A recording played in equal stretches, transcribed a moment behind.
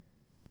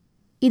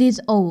It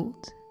is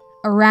old.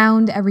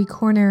 Around every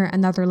corner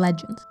another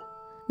legend.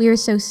 We are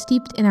so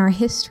steeped in our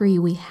history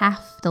we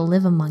have to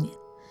live among it.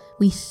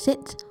 We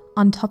sit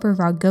on top of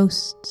our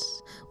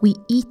ghosts. We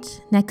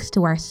eat next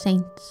to our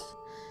saints.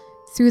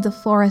 Through the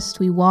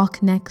forest we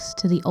walk next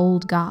to the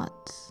old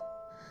gods.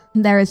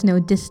 There is no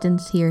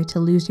distance here to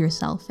lose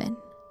yourself in.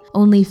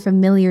 Only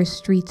familiar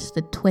streets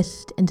that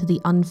twist into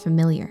the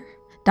unfamiliar.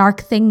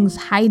 Dark things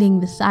hiding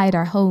beside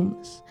our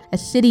homes. A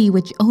city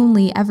which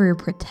only ever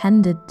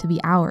pretended to be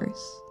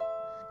ours.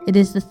 It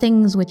is the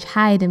things which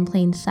hide in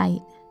plain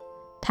sight,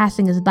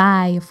 passing us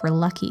by if we're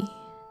lucky.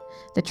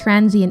 The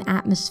transient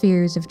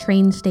atmospheres of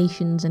train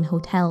stations and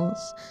hotels,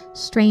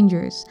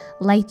 strangers,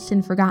 lights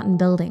in forgotten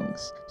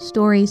buildings,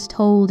 stories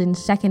told in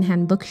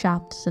secondhand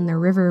bookshops, and the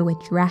river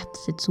which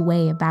wraps its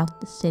way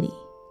about the city.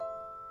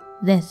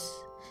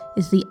 This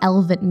is the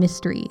Elvet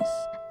Mysteries,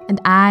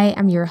 and I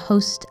am your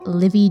host,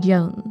 Livy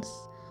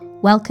Jones.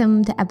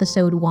 Welcome to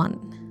episode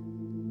 1,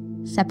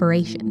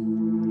 Separation.